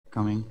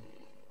coming.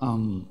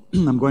 I'm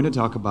going to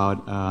talk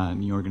about a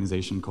new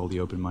organization called the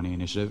Open Money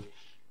Initiative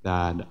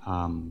that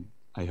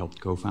I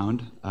helped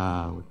co-found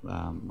with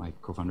my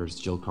co-founders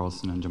Jill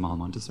Carlson and Jamal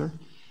Montesor.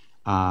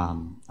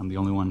 I'm the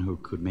only one who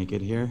could make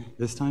it here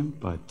this time,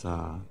 but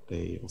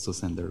they also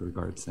send their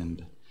regards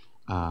and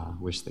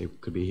wish they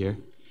could be here.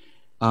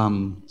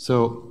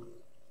 So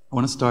I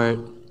want to start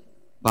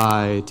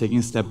by taking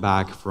a step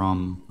back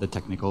from the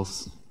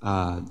technicals,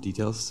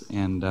 details,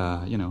 and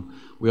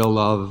we all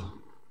love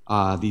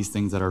these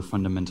things that are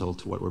fundamental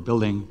to what we're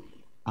building,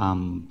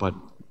 but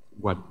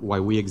why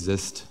we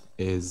exist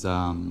is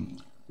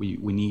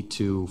we need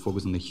to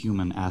focus on the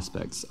human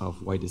aspects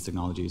of why this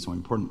technology is so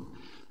important.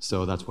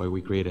 So that's why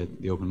we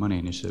created the Open Money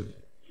Initiative.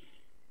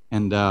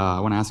 And I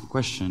want to ask a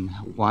question: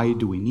 why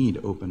do we need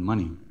open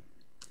money?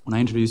 When I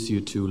introduced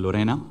you to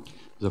Lorena,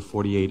 who's a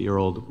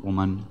 48-year-old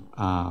woman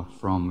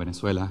from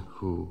Venezuela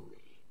who,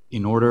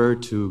 in order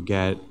to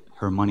get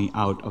her money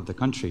out of the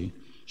country,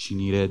 she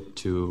needed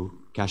to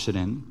cash it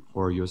in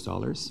for US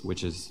dollars,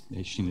 which is,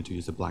 she needed to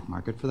use the black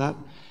market for that.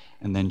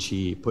 And then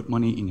she put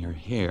money in her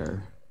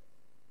hair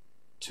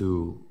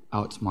to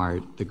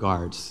outsmart the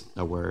guards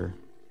that were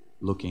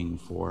looking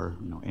for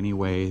any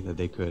way that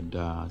they could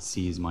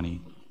seize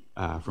money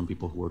from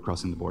people who were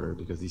crossing the border,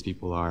 because these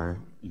people are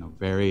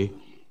very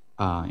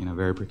in a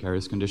very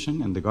precarious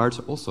condition, and the guards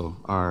also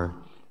are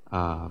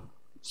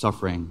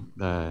suffering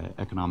the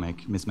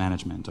economic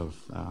mismanagement of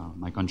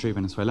my country,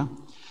 Venezuela.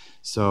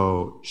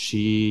 So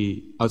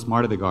she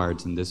outsmarted the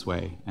guards in this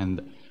way,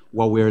 and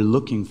what we're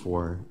looking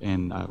for,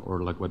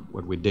 or like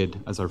what we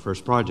did as our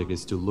first project,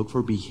 is to look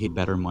for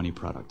better money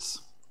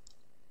products.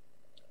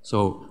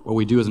 So what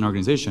we do as an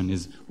organization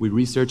is we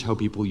research how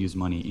people use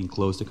money in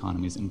closed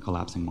economies and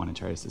collapsing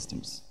monetary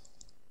systems.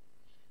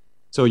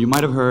 So you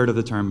might have heard of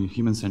the term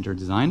human-centered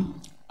design.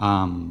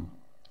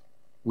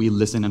 We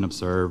listen and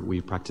observe, we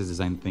practice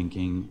design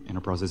thinking, and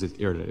our process is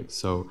iterative.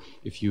 So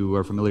if you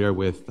are familiar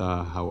with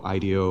how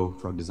IDEO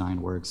frog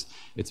design works,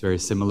 it's very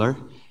similar.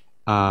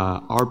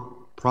 Our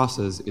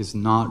process is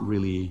not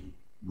really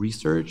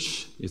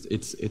research,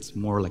 it's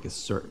more like a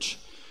search,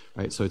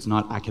 right? So it's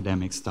not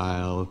academic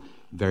style,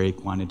 very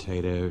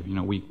quantitative.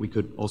 We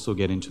could also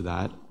get into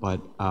that, but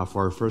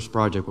for our first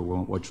project,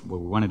 what we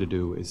wanted to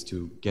do is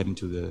to get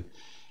into the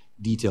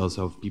details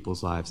of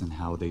people's lives and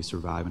how they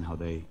survive and how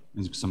they,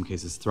 in some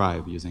cases,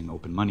 thrive using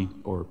open money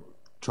or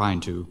trying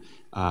to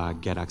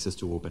get access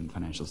to open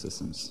financial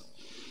systems.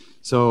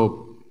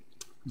 So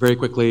very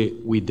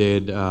quickly, we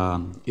did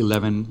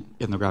 11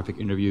 ethnographic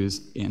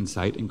interviews in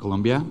site in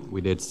Colombia.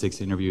 We did 6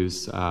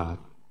 interviews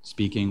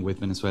speaking with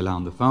Venezuela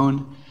on the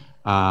phone.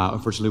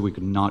 Unfortunately, we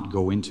could not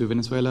go into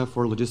Venezuela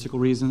for logistical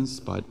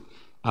reasons, but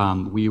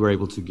we were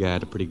able to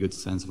get a pretty good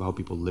sense of how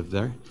people live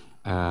there.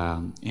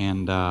 I'm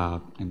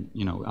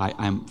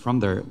from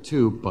there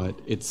too,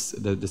 but it's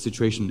the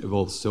situation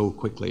evolves so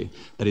quickly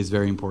that it's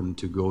very important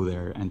to go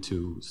there and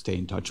to stay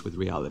in touch with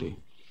reality.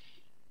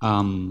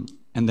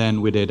 And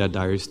then we did a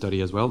diary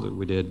study as well.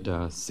 We did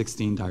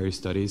 16 diary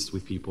studies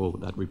with people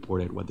that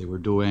reported what they were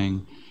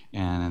doing,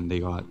 and they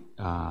got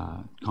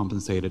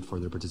compensated for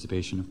their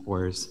participation, of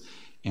course,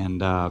 and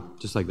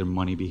just like their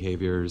money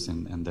behaviors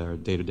and their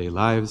day-to-day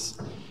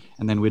lives.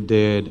 And then we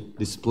did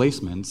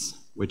displacements,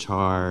 which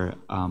are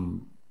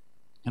kind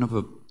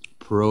of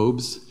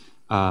probes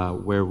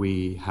where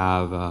we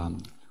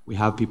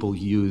have people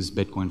use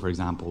Bitcoin, for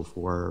example,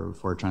 for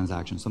a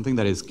transaction, something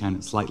that is kind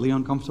of slightly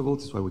uncomfortable.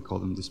 That's why we call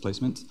them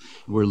displacements.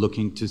 We're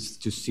looking to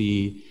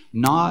see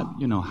not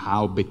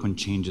how Bitcoin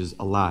changes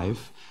a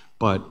life,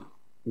 but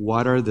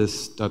what are the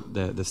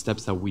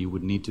steps that we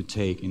would need to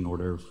take in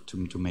order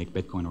to make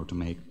Bitcoin or to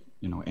make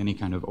any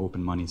kind of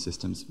open money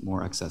systems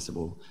more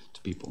accessible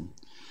to people.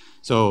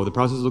 So the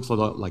process looks a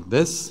lot like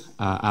this.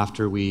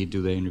 After we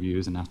do the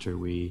interviews and after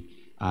we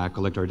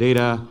collect our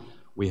data,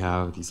 we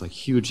have these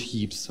huge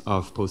heaps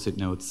of Post-it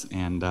notes,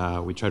 and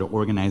we try to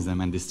organize them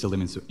and distill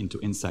them into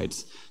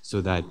insights so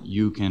that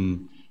you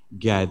can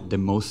get the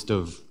most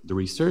of the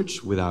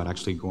research without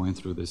actually going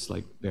through this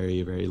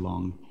very, very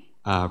long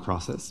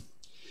process.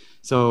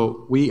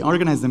 So we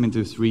organize them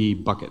into 3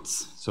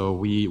 buckets. So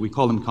we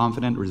call them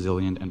confident,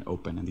 resilient, and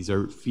open. And these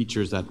are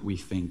features that we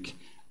think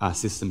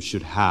systems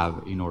should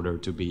have in order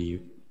to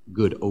be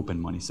good open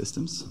money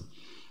systems.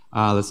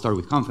 Let's start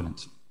with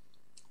confident.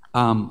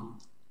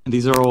 And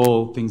these are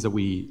all things that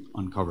we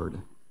uncovered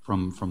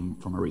from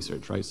our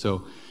research, right?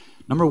 So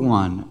number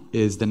 1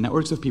 is the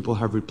networks of people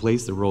have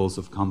replaced the roles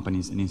of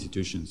companies and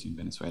institutions in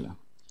Venezuela.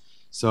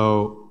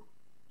 So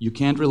you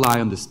can't rely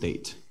on the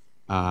state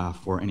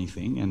for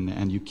anything,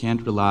 and you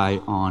can't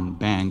rely on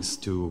banks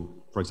to,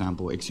 for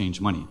example, exchange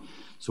money.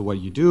 So what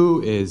you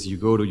do is you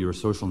go to your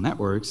social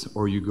networks,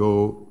 or you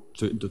go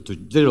to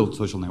digital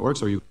social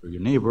networks, or you go to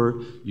your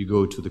neighbor, you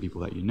go to the people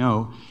that you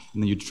know,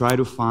 and then you try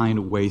to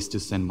find ways to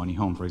send money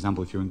home. For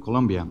example, if you're in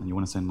Colombia and you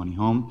want to send money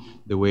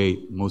home, the way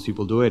most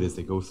people do it is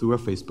they go through a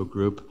Facebook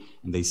group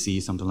and they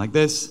see something like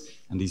this,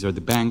 and these are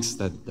the banks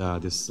that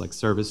this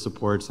service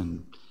supports,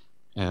 and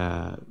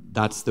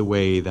that's the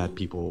way that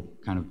people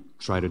kind of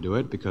try to do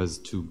it, because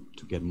to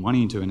get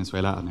money into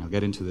Venezuela, and I'll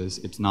get into this,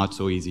 it's not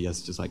so easy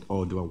as just like,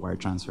 oh, do a wire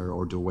transfer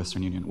or do a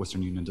Western Union.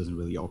 Western Union doesn't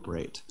really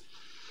operate.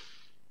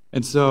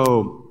 And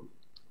so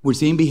we're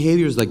seeing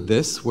behaviors like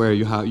this, where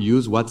you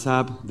use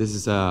WhatsApp. This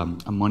is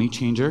a money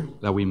changer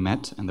that we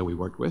met and that we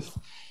worked with.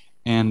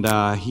 And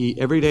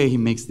every day he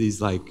makes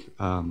these like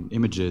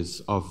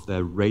images of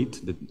the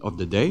rate of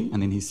the day,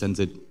 and then he sends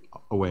it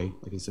away,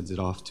 like he sends it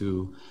off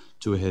to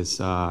his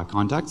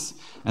contacts.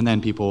 And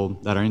then people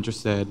that are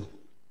interested,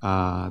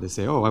 they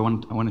say, oh, I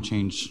want to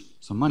change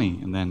some money,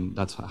 and then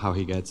that's how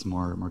he gets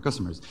more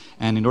customers.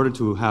 And in order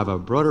to have a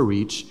broader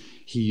reach,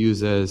 he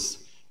uses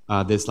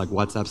this like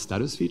WhatsApp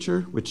status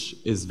feature, which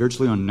is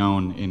virtually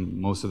unknown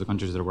in most of the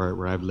countries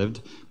where I've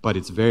lived, but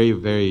it's very,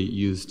 very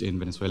used in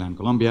Venezuela and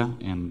Colombia,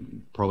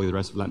 and probably the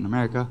rest of Latin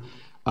America.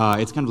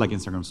 It's kind of like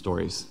Instagram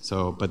stories.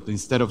 So, but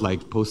instead of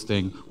like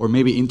posting, or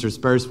maybe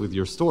interspersed with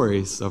your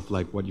stories of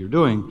like what you're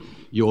doing,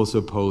 you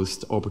also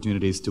post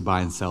opportunities to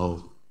buy and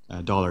sell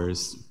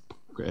dollars,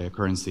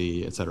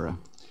 currency, etc.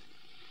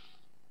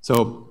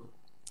 So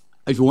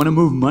if you want to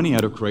move money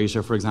out of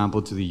Croatia, for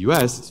example, to the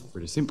US, it's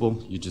pretty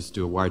simple. You just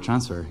do a wire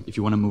transfer. If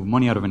you want to move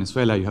money out of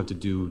Venezuela, you have to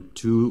do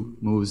 2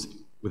 moves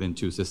within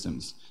 2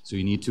 systems. So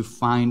you need to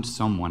find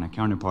someone, a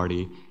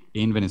counterparty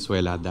in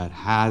Venezuela that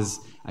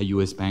has a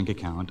US bank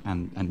account,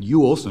 and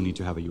you also need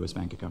to have a US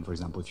bank account, for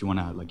example, if you want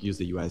to like use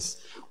the US,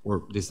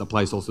 or this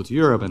applies also to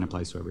Europe and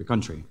applies to every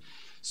country.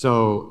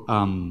 So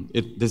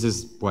this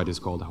is what is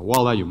called a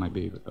hawala. You might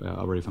be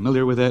already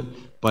familiar with it,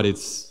 but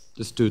it's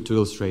just to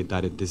illustrate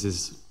that this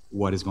is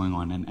what is going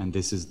on, and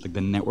this is like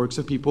the networks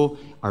of people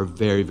are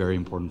very, very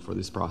important for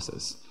this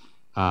process,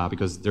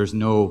 because there's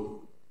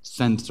no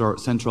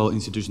central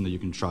institution that you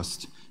can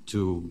trust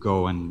to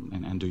go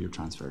and do your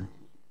transfer.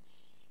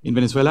 In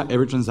Venezuela,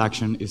 every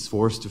transaction is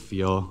forced to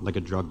feel like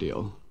a drug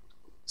deal.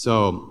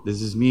 So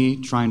this is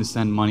me trying to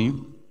send money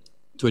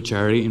to a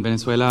charity in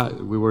Venezuela.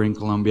 We were in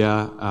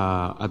Colombia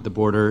at the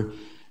border,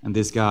 and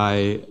this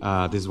guy,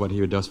 this is what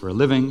he does for a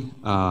living.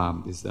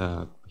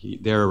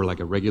 They're like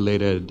a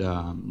regulated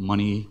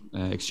money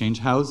exchange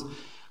house.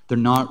 They're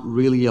not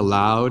really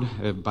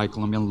allowed by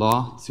Colombian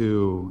law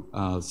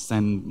to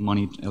send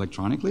money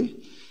electronically,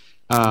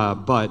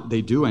 but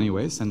they do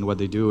anyways. And what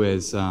they do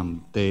is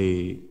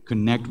they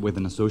connect with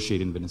an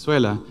associate in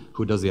Venezuela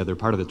who does the other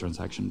part of the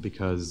transaction,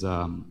 because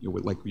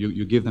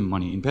you give them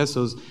money in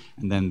pesos,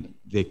 and then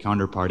the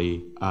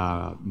counterparty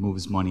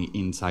moves money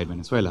inside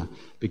Venezuela.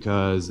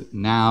 Because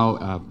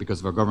now,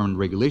 because of a government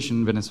regulation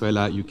in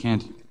Venezuela, you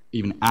can't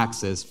even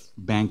access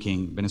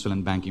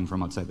Venezuelan banking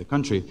from outside the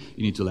country.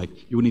 You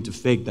would need to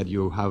fake that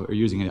are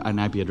using an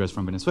IP address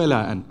from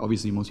Venezuela, and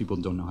obviously most people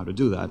don't know how to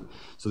do that.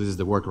 So this is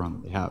the workaround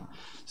that they have.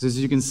 So as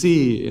you can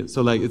see, it's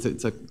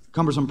a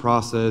cumbersome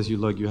process.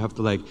 You have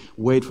to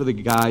wait for the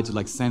guy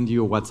to send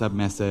you a WhatsApp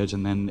message,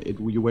 and then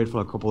you wait for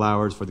a couple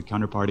hours for the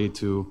counterparty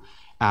to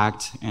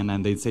act, and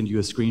then they send you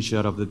a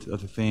screenshot of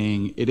the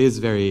thing. It is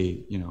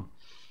very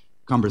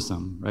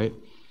cumbersome, right?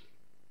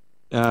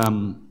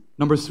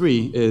 Number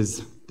 3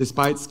 is,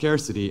 despite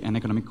scarcity and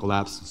economic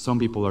collapse, some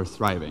people are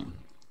thriving.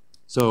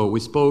 So we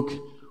spoke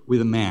with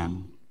a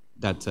man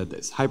that said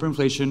this: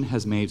 hyperinflation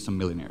has made some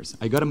millionaires.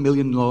 I got a $1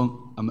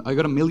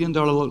 million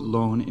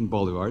loan in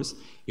bolivars,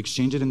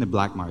 exchanged it in the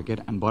black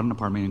market, and bought an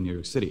apartment in New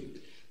York City.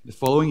 The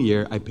following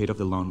year, I paid off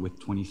the loan with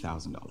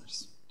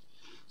 $20,000.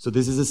 So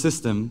this is a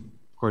system,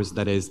 of course,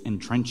 that is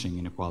entrenching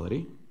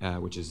inequality,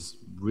 which is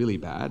really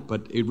bad,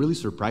 but it really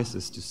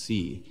surprises to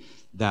see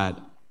that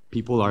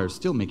people are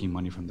still making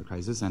money from the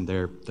crisis, and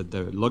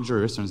the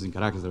luxury restaurants in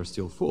Caracas are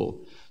still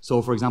full.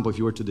 So, for example, if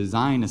you were to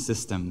design a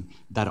system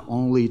that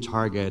only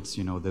targets,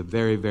 the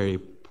very, very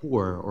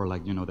poor, or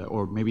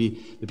or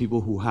maybe the people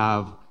who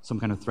have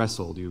some kind of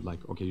threshold, you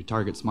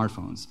target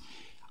smartphones.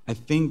 I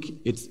think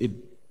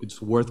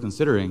it's worth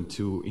considering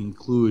to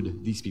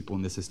include these people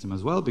in the system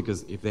as well,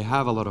 because if they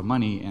have a lot of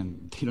money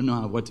and they don't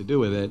know what to do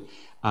with it,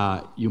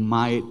 you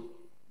might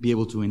be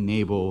able to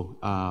enable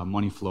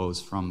money flows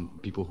from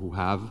people who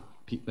have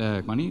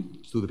money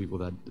to the people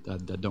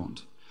that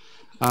don't.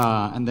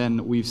 And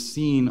then we've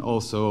seen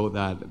also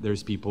that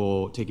there's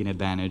people taking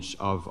advantage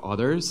of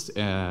others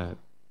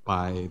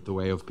by the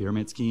way of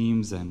pyramid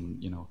schemes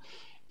and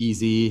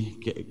easy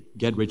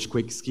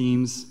get-rich-quick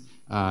schemes.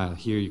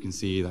 Here you can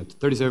see that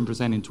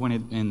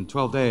 37% in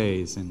 12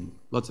 days and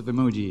lots of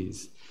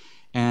emojis.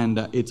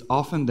 And it's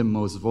often the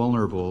most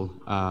vulnerable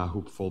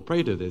who fall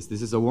prey to this.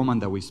 This is a woman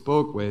that we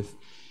spoke with.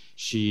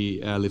 She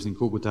lives in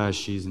Cucuta.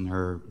 She's in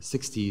her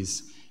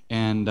 60s.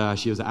 And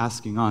she was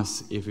asking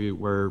us if we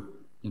were,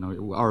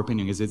 our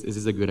opinion, is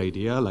this a good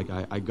idea?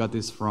 I got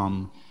this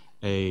from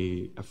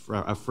a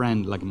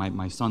friend,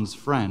 my son's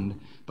friend,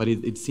 but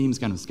it seems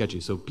kind of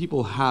sketchy. So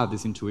people have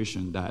this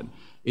intuition that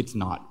it's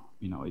not,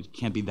 it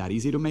can't be that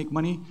easy to make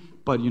money,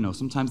 but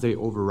sometimes they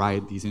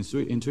override these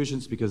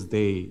intuitions because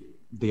they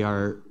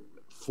are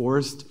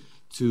forced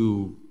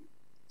to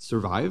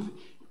survive,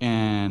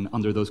 and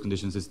under those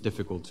conditions, it's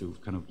difficult to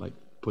kind of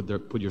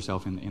put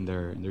yourself in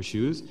their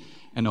shoes.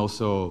 And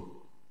also,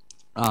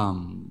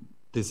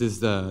 this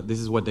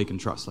is what they can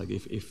trust. Like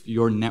if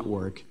your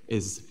network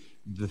is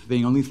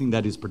the only thing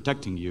that is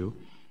protecting you,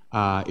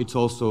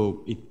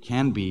 it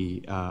can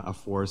be a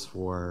force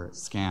for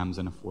scams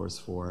and a force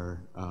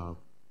for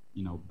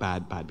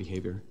bad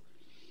behavior.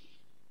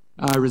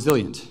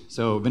 Resilient.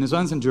 So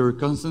Venezuelans endure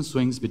constant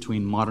swings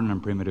between modern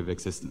and primitive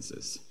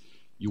existences.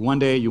 One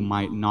day you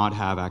might not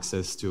have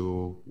access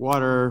to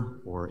water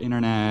or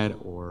internet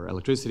or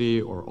electricity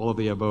or all of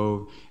the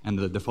above, and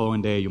the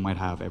following day you might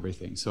have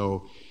everything.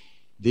 So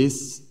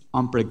this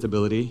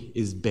unpredictability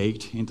is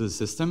baked into the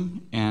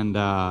system, and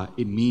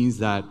it means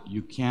that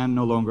you can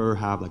no longer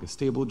have like a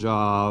stable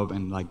job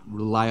and like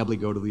reliably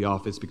go to the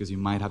office because you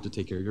might have to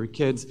take care of your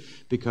kids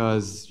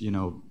because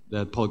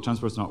the public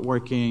transport's not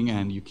working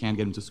and you can't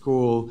get into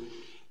school.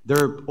 There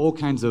are all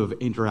kinds of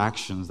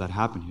interactions that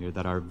happen here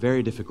that are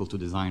very difficult to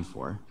design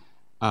for.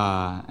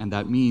 And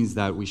that means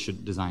that we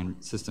should design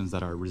systems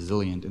that are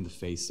resilient in the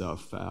face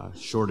of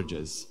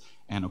shortages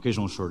and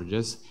occasional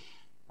shortages,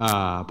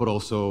 but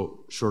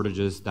also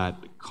shortages that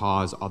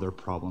cause other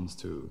problems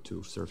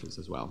to surface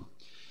as well.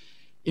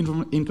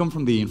 Income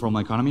from the informal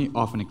economy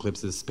often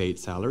eclipses paid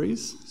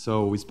salaries.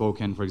 So we've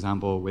spoken, for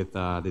example, with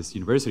this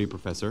university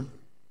professor.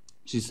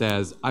 She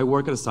says, I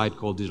work at a site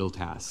called Digital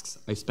Tasks.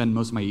 I spend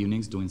most of my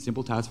evenings doing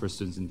simple tasks for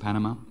students in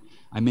Panama.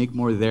 I make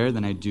more there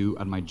than I do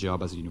at my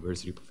job as a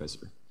university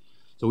professor.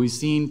 So we've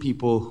seen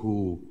people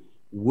who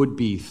would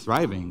be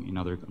thriving in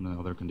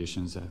other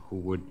conditions, who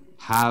would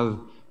have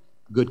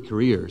good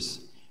careers,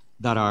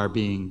 that are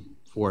being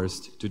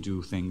forced to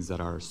do things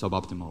that are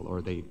suboptimal,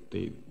 or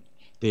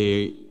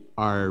they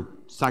are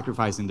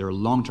sacrificing their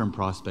long-term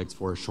prospects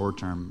for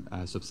short-term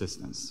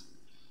subsistence.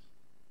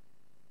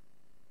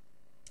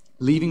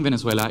 Leaving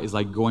Venezuela is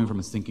like going from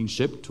a sinking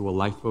ship to a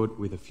lifeboat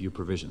with a few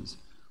provisions.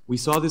 We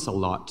saw this a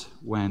lot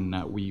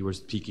when we were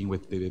speaking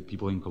with the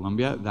people in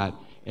Colombia, that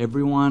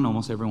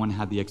almost everyone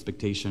had the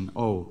expectation,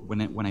 oh,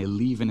 when I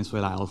leave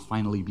Venezuela, I'll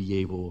finally be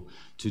able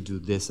to do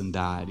this and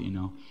that,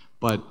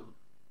 But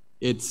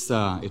it's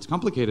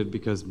complicated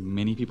because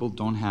many people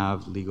don't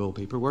have legal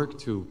paperwork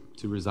to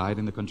reside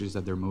in the countries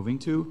that they're moving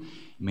to.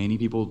 Many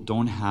people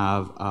don't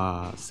have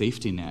a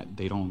safety net.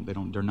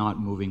 They're not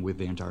moving with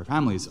their entire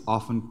families.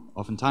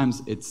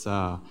 Oftentimes it's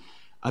a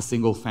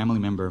single family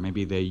member,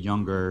 maybe the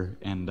younger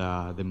and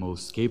the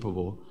most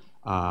capable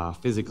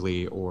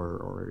physically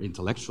or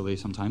intellectually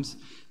sometimes,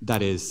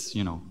 that is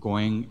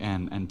going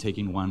and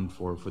taking one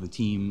for the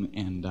team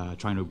and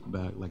trying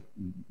to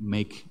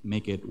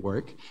make it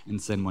work and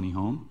send money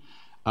home.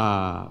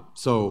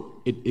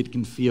 So it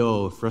can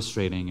feel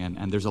frustrating,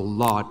 and there's a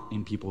lot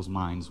in people's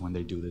minds when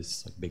they do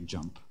this big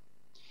jump.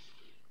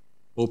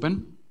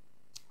 Open.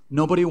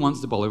 Nobody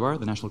wants the bolivar,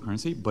 the national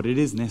currency, but it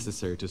is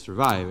necessary to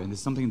survive, and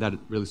it's something that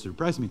really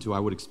surprised me too. I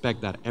would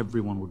expect that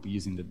everyone would be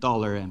using the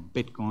dollar and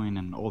Bitcoin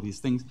and all these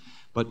things,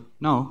 but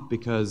no,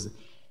 because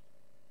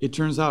it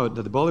turns out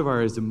that the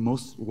bolivar is the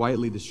most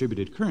widely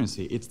distributed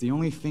currency. It's the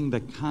only thing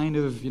that kind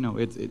of,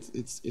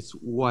 it's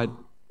what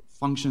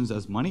functions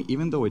as money,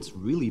 even though it's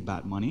really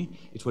bad money.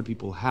 It's what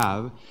people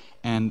have,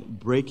 and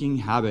breaking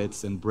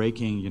habits and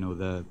breaking,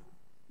 the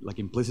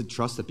implicit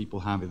trust that people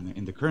have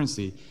in the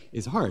currency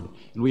is hard.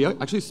 And we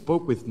actually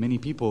spoke with many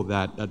people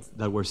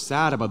that were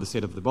sad about the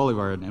state of the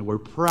bolivar and were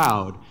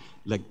proud,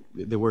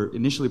 they were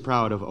initially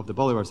proud of the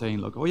bolivar, saying,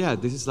 look, oh yeah,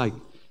 this is like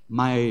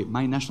my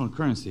national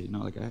currency.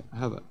 I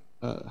have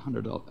a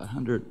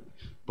 100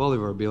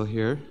 bolivar bill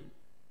here.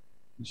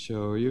 I'll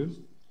show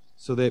you.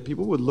 So that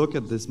people would look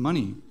at this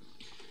money.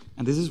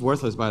 And this is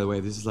worthless, by the way.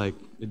 This is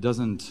it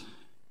doesn't,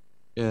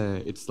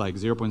 it's like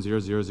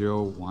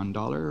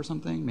 $0.0001 or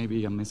something.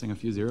 Maybe I'm missing a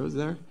few zeros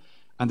there.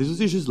 And this was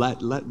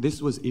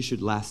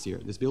issued last year.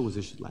 This bill was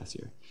issued last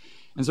year.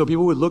 And so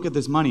people would look at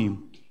this money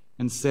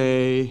and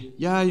say,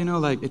 yeah,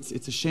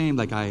 it's a shame.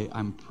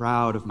 I'm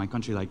proud of my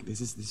country. This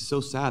is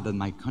so sad that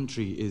my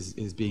country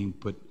is being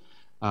put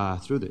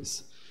through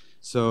this.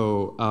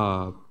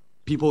 So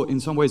people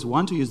in some ways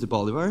want to use the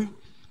bolivar,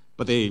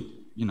 but they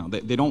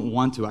don't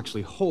want to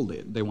actually hold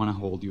it. They want to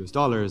hold US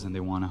dollars, and they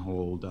want to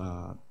hold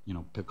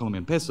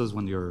Colombian pesos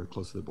when you're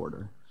close to the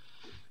border.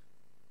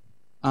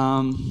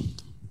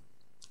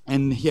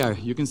 And here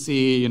you can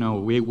see,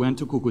 we went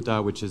to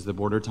Cucuta, which is the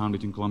border town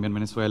between Colombia and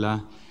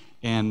Venezuela,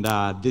 and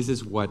this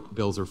is what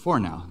bills are for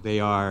now. They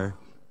are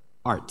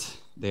art.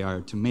 They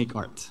are to make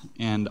art.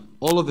 And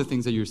all of the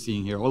things that you're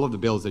seeing here, all of the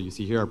bills that you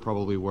see here are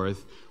probably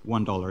worth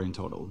 $1 in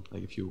total,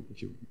 if you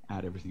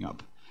add everything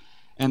up.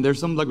 And there's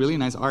some really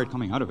nice art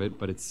coming out of it,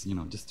 but it's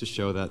just to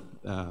show that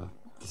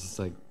this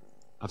is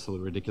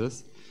absolutely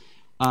ridiculous.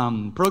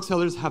 Product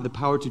sellers have the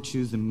power to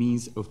choose the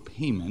means of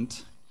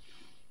payment.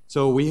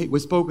 So we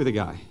spoke with a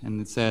guy,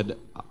 and it said,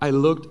 I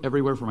looked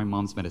everywhere for my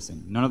mom's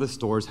medicine. None of the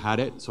stores had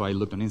it, so I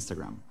looked on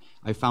Instagram.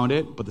 I found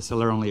it, but the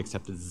seller only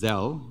accepted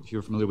Zelle. If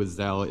you're familiar with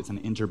Zelle, it's an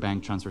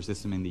interbank transfer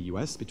system in the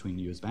US between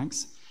US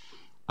banks.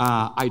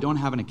 I don't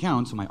have an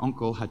account, so my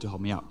uncle had to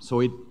help me out.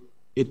 So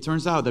it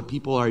turns out that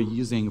people are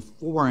using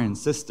foreign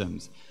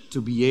systems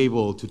to be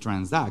able to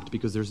transact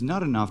because there's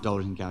not enough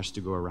dollars in cash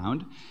to go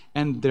around,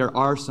 and there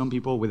are some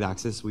people with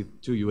access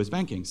to US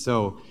banking.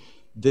 So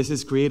this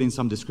is creating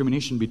some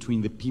discrimination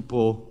between the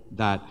people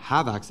that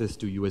have access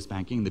to US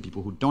banking and the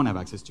people who don't have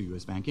access to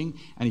US banking.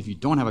 And if you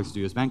don't have access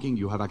to US banking,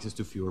 you have access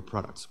to fewer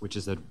products, which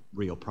is a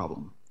real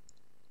problem.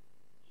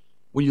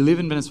 When you live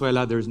in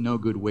Venezuela, there's no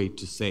good way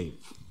to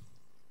save.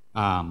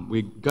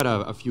 We got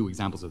a few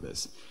examples of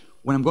this.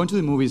 When I'm going to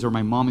the movies or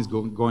my mom is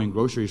going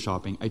grocery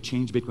shopping, I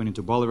change Bitcoin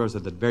into bolivars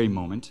at that very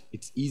moment.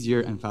 It's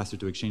easier and faster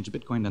to exchange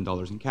Bitcoin than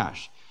dollars in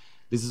cash.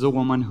 This is a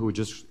woman who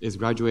just is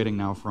graduating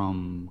now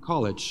from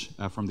college,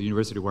 from the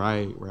university where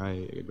I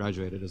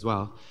graduated as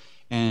well.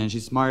 And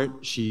she's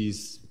smart,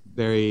 she's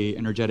very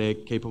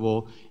energetic,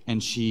 capable,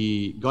 and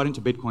she got into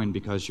Bitcoin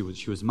because she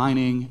was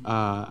mining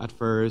at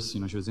first.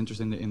 She was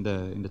interested in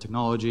the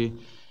technology,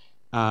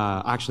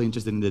 actually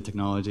interested in the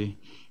technology,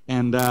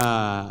 and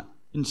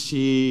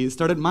she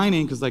started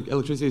mining because like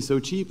electricity is so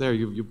cheap there.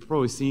 You've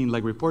probably seen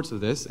like reports of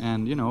this,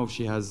 and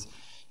she has.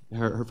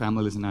 Her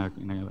family lives in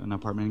an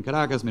apartment in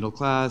Caracas, middle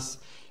class,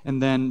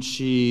 and then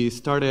she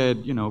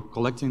started,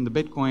 collecting the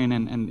Bitcoin,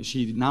 and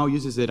she now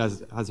uses it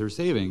as her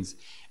savings.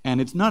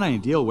 And it's not an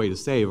ideal way to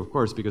save, of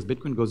course, because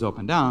Bitcoin goes up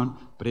and down,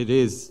 but it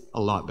is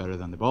a lot better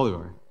than the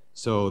Bolivar.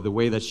 So the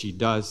way that she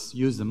does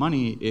use the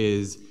money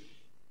is,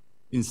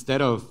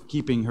 instead of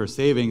keeping her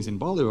savings in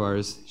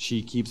Bolivars,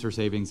 she keeps her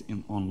savings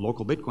on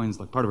local Bitcoins,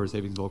 like part of her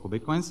savings in local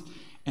Bitcoins.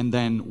 And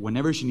then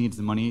whenever she needs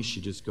the money, she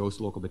just goes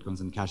to local Bitcoins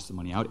and cashes the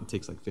money out. It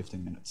takes like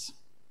 15 minutes,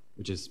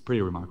 which is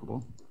pretty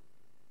remarkable.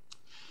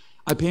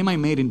 I pay my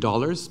maid in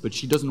dollars, but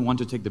she doesn't want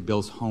to take the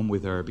bills home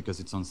with her because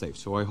it's unsafe.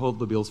 So I hold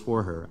the bills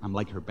for her. I'm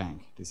like her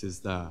bank. This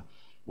is the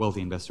wealthy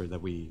investor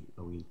that we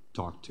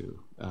talk to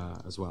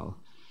as well.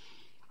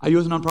 I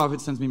use a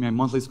nonprofit, sends me my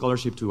monthly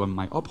scholarship to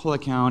my Uphold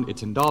account.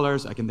 It's in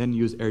dollars. I can then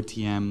use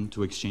RTM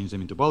to exchange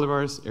them into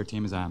bolivars.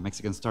 RTM is a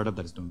Mexican startup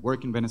that is doing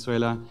work in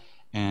Venezuela.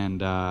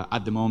 And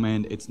at the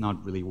moment, it's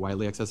not really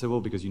widely accessible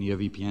because you need a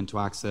VPN to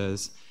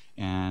access,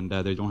 and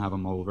they don't have a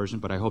mobile version,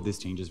 but I hope this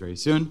changes very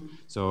soon.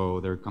 So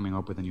they're coming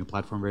up with a new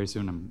platform very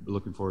soon. I'm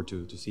looking forward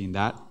to seeing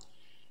that.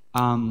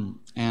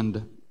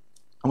 And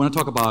I want to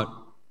talk about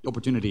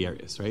opportunity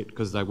areas, right?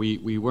 Because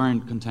we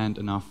weren't content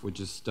enough with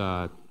just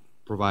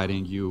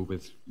providing you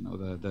with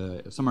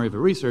the summary of the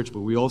research, but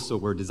we also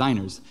were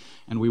designers,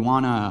 and we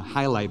want to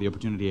highlight the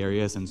opportunity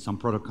areas and some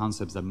product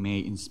concepts that may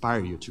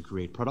inspire you to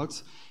create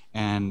products.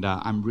 And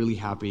I'm really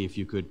happy if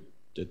you could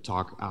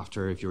talk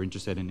after if you're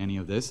interested in any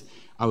of this.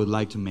 I would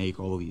like to make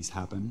all of these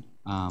happen.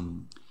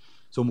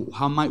 So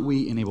how might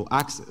we enable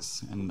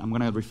access? And I'm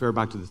going to refer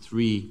back to the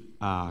three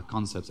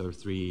concepts or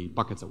three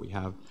buckets that we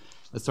have.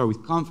 Let's start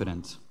with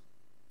confident.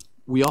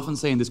 We often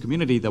say in this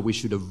community that we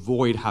should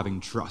avoid having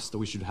trust, that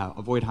we should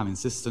avoid having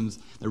systems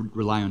that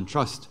rely on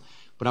trust.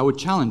 But I would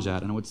challenge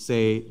that, and I would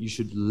say you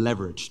should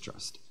leverage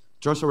trust.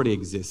 Trust already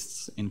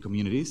exists in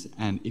communities,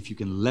 and if you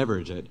can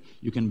leverage it,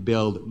 you can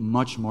build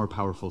much more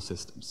powerful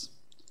systems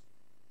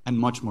and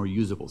much more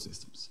usable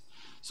systems.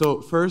 So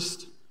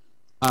first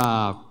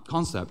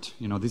concept,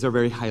 these are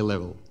very high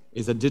level,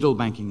 is a digital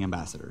banking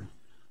ambassador.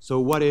 So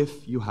what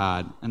if you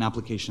had an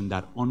application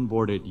that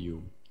onboarded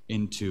you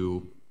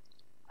into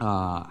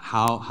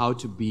how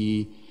to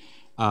be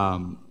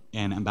an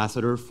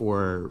ambassador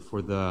for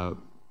the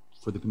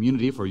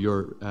community, for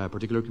your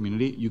particular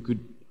community? You could,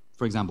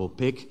 for example,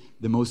 pick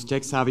the most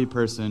tech-savvy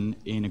person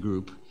in a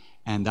group,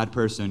 and that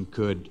person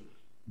could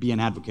be an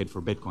advocate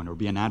for Bitcoin, or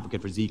be an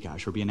advocate for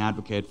Zcash, or be an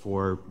advocate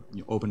for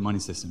open money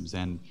systems.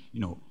 And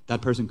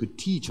that person could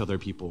teach other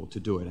people to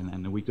do it.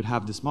 And we could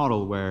have this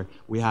model where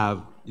we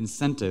have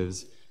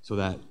incentives so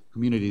that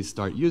communities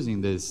start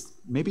using this,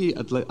 maybe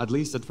at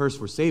least at first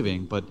for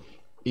saving, but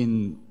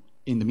in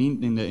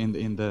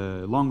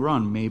the long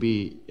run,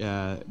 maybe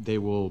they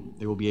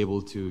will be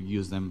able to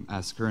use them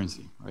as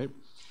currency, right?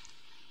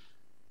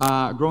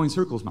 Growing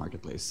circles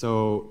marketplace.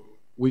 So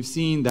we've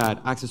seen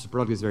that access to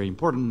product is very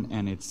important,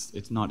 and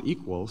it's not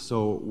equal.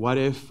 So what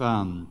if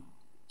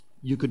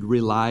you could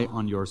rely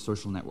on your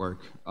social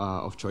network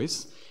of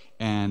choice,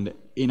 and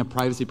in a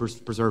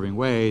privacy-preserving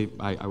way,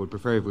 I would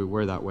prefer if we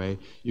were that way,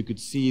 you could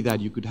see that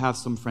you could have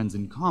some friends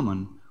in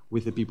common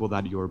with the people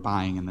that you're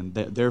buying, and then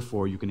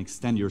therefore you can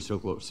extend your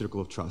circle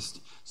of trust.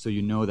 So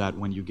you know that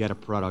when you get a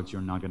product,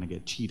 you're not going to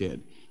get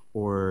cheated,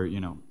 or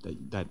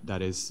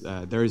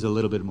there is a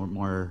little bit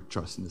more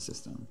trust in the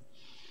system.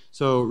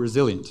 So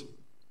resilient.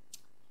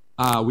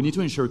 We need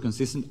to ensure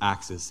consistent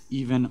access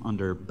even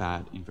under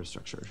bad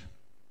infrastructure.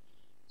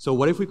 So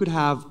what if we could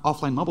have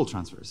offline mobile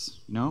transfers?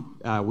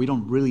 We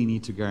don't really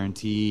need to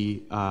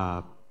guarantee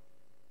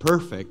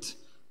perfect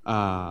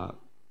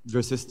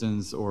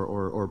resistance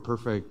or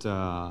perfect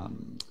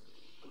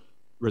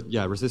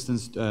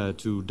resistance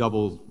to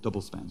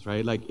double spends,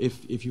 right? Like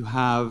if you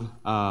have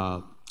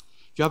a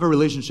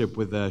relationship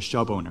with a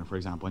shop owner, for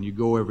example, and you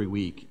go every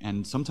week,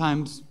 and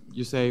sometimes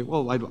you say,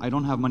 well, I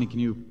don't have money,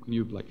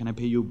 can I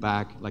pay you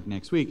back like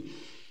next week?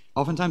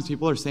 Oftentimes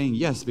people are saying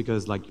yes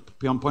because like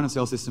point of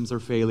sale systems are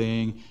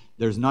failing,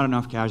 there's not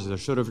enough cash,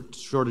 there's a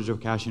shortage of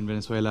cash in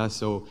Venezuela,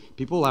 so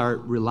people are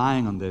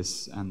relying on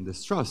this and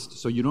this trust.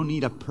 So you don't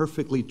need a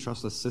perfectly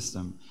trustless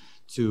system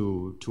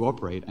to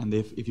operate. And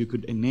if you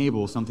could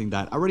enable something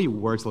that already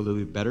works a little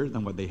bit better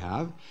than what they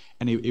have,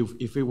 and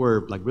if it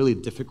were like really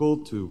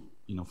difficult to,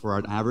 for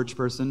an average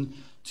person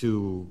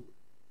to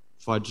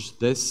fudge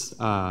this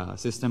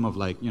system of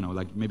like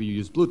maybe you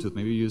use Bluetooth,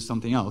 maybe you use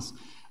something else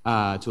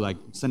to like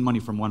send money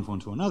from one phone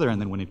to another,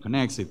 and then when it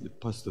connects, it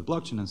passes to the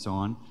blockchain and so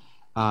on,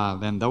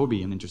 then that would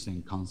be an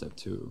interesting concept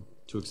to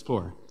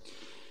explore.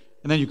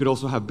 And then you could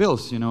also have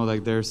bills,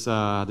 like there's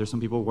some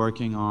people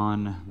working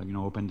on like,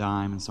 Open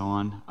Dime and so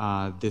on.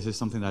 This is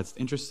something that's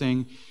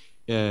interesting.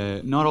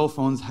 Not all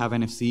phones have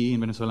NFC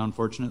in Venezuela,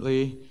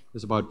 unfortunately.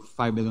 There's about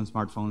 5 million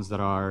smartphones that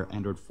are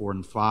Android 4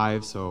 and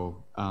 5,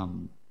 so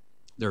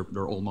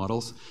they're old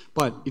models.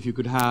 But if you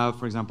could have,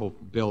 for example,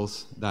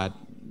 bills that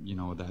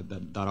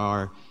that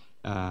are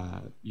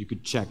you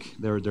could check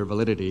their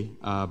validity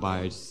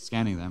by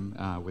scanning them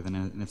with an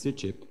NFC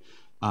chip,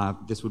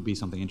 this would be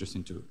something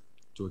interesting to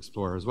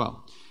explore as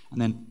well. And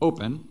then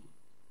open,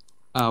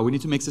 we need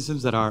to make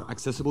systems that are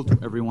accessible to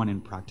everyone in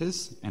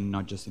practice and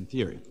not just in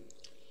theory.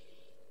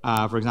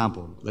 For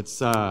example, let's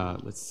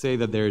say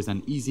that there is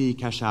an easy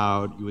cash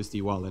out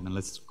USD wallet, and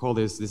let's call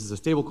this is a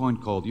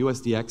stablecoin called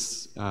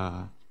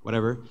USDX,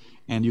 whatever,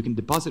 and you can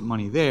deposit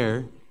money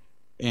there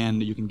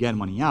and you can get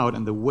money out.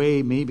 And the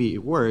way maybe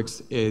it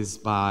works is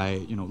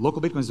by,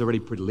 local Bitcoin is already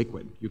pretty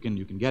liquid. You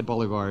can get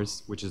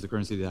bolivars, which is the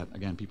currency that,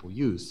 again, people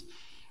use,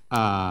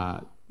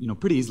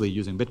 pretty easily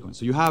using Bitcoin.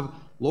 So you have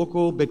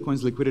local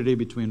Bitcoin's liquidity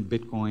between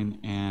Bitcoin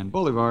and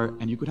Bolivar,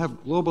 and you could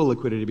have global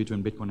liquidity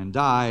between Bitcoin and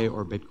DAI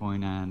or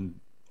Bitcoin and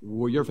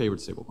your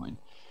favorite stablecoin.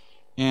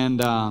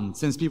 And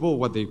since people,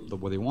 what they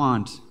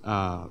want,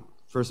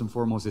 first and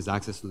foremost, is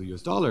access to the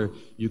US dollar,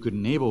 you could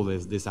enable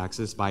this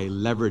access by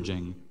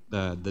leveraging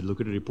the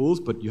liquidity pools,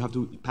 but you have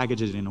to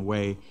package it in a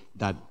way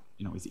that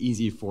is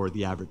easy for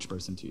the average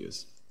person to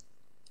use.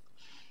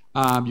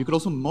 You could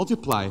also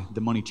multiply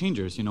the money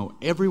changers.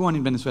 Everyone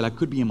in Venezuela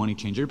could be a money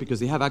changer because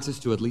they have access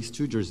to at least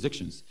 2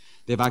 jurisdictions.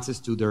 They have access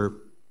to their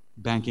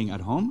banking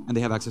at home, and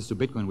they have access to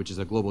Bitcoin, which is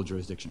a global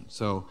jurisdiction.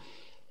 So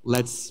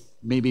let's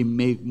maybe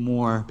make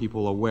more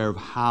people aware of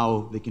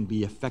how they can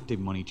be effective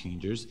money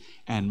changers,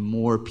 and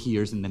more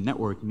peers in the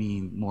network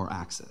mean more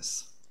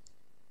access.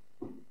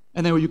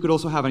 And then you could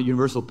also have a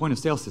universal point of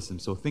sale system.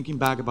 So thinking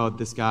back about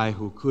this guy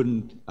who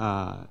couldn't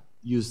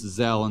use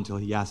Zelle until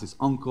he asked his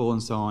uncle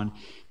and so on,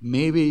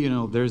 maybe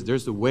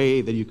there's a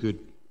way that you could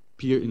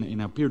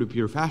in a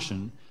peer-to-peer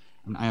fashion.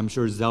 And I am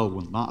sure Zelle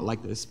will not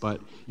like this,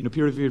 but in a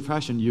peer-to-peer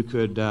fashion, you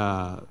could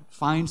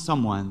find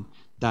someone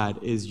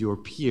that is your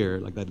peer,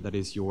 like that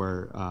is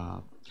your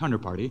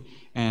counterparty,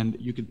 and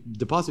you could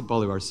deposit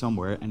Bolivar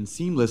somewhere, and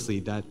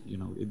seamlessly that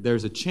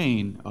there's a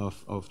chain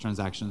of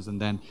transactions,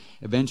 and then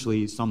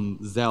eventually some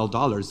Zelle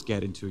dollars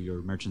get into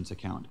your merchant's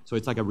account. So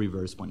it's like a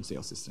reverse point of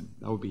sale system.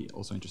 That would be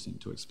also interesting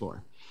to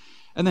explore.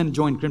 And then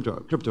join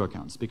crypto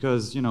accounts,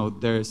 because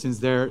since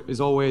there is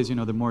always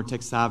the more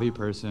tech savvy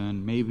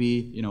person,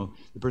 maybe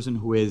the person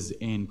who is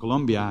in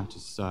Colombia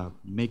just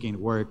making it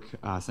work,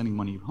 sending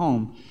money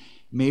home.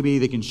 Maybe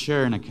they can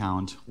share an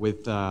account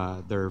with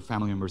their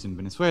family members in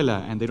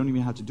Venezuela, and they don't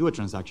even have to do a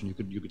transaction.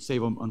 You could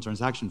save on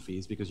transaction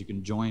fees because you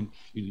can join.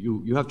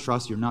 You have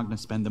trust. You're not going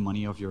to spend the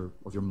money of your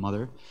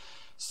mother.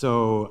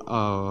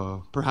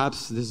 So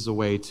perhaps this is a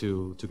way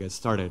to get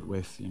started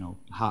with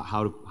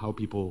how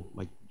people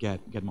like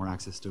get more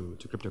access to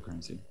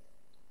cryptocurrency.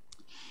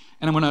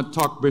 And I'm going to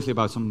talk briefly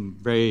about some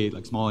very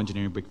small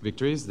engineering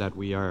victories that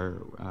we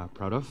are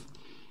proud of.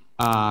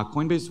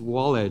 Coinbase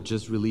Wallet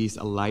just released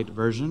a light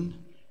version.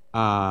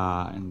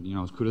 And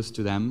kudos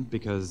to them,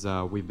 because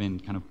we've been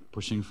kind of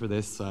pushing for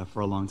this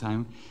for a long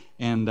time,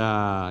 and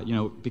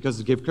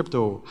because Give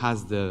Crypto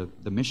has the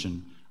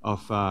mission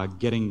of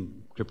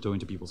getting crypto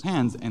into people's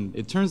hands, and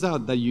it turns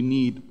out that you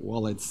need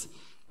wallets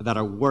that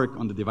work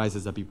on the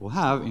devices that people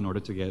have in order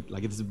to get,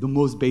 it's the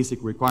most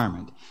basic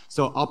requirement.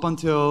 So up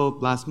until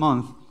last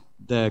month,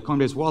 the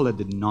Coinbase Wallet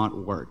did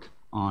not work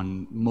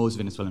on most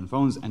Venezuelan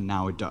phones, and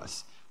now it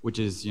does, which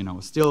is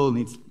still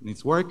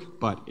needs work,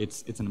 but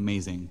it's an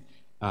amazing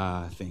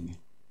thing,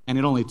 and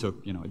it only took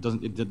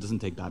it doesn't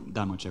take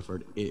that much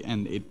effort,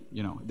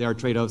 there are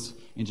trade-offs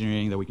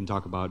engineering that we can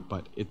talk about,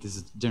 but this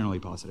is generally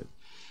positive.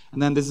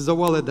 And then this is a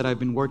wallet that I've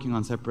been working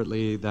on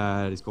separately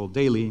that is called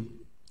Daily,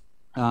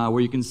 where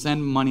you can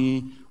send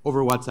money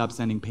over WhatsApp,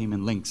 sending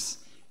payment links,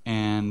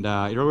 and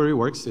it already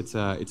works. It's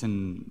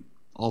in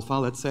alpha,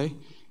 let's say,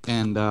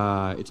 and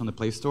it's on the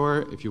Play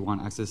Store. If you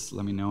want access,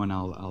 let me know, and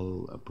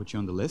I'll put you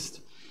on the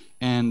list.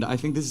 And I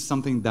think this is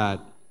something that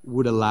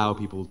would allow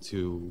people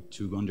to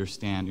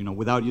understand,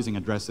 without using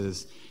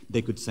addresses,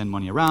 they could send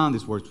money around.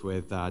 This works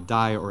with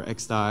DAI or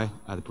XDAI,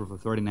 the Proof of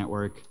Authority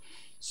Network.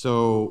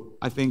 So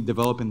I think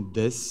developing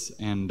this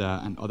and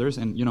others,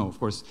 and of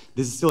course,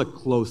 this is still a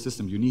closed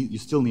system. You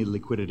still need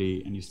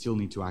liquidity, and you still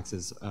need to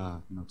access,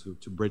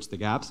 to bridge the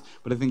gaps.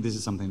 But I think this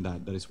is something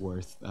that is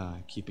worth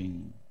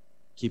keeping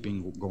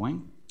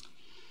going.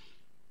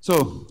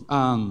 So.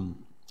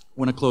 I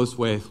want to close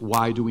with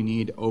why do we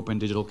need open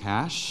digital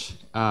cash?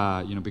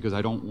 Because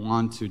I don't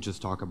want to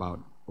just talk about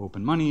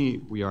open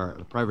money. We are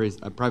a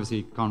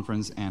privacy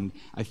conference, and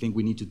I think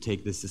we need to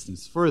take these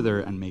systems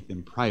further and make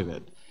them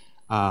private.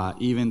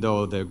 Even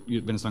though the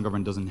Venezuelan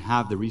government doesn't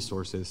have the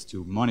resources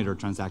to monitor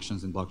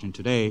transactions in blockchain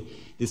today,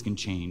 this can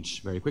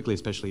change very quickly,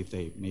 especially if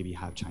they maybe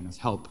have China's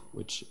help,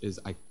 which is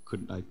I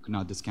could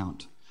not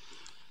discount.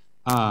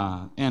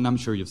 And I'm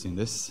sure you've seen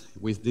this.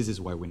 This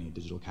is why we need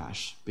digital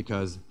cash,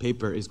 because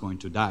paper is going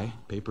to die,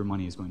 paper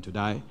money is going to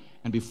die,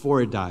 and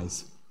before it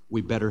dies,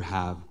 we better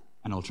have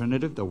an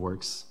alternative that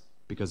works,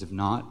 because if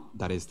not,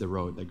 that is the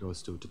road that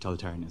goes to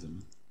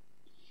totalitarianism.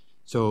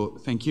 So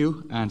thank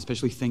you, and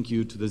especially thank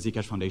you to the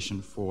Zcash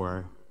Foundation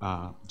for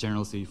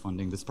generously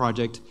funding this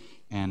project,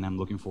 and I'm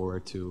looking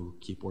forward to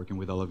keep working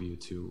with all of you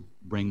to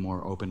bring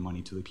more open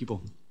money to the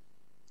people.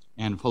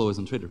 And follow us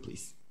on Twitter,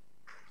 please.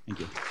 Thank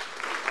you.